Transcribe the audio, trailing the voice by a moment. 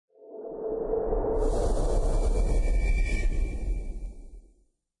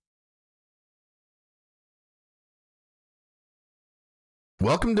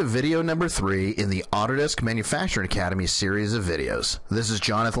Welcome to video number 3 in the Autodesk Manufacturing Academy series of videos. This is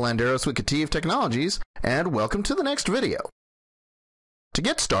Jonathan Landeros with KETIV Technologies, and welcome to the next video. To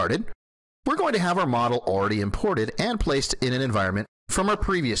get started, we're going to have our model already imported and placed in an environment from our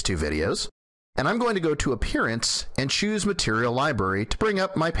previous 2 videos, and I'm going to go to Appearance and choose Material Library to bring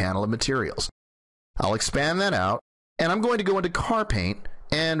up my panel of materials. I'll expand that out, and I'm going to go into Car Paint,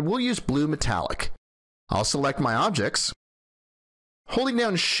 and we'll use Blue Metallic. I'll select my objects, holding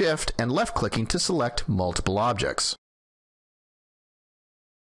down Shift and left-clicking to select multiple objects.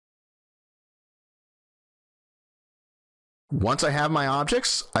 Once I have my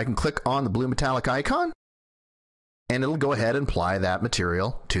objects, I can click on the blue metallic icon, and it'll go ahead and apply that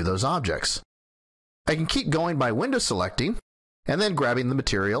material to those objects. I can keep going by window selecting, and then grabbing the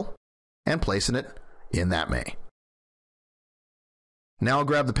material and placing it in that May. Now I'll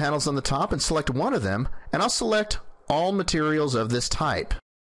grab the panels on the top and select one of them, and I'll select all materials of this type.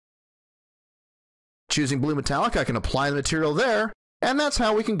 Choosing blue metallic, I can apply the material there, and that's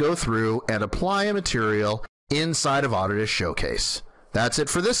how we can go through and apply a material inside of Autodesk Showcase. That's it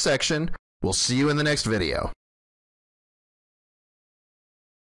for this section. We'll see you in the next video.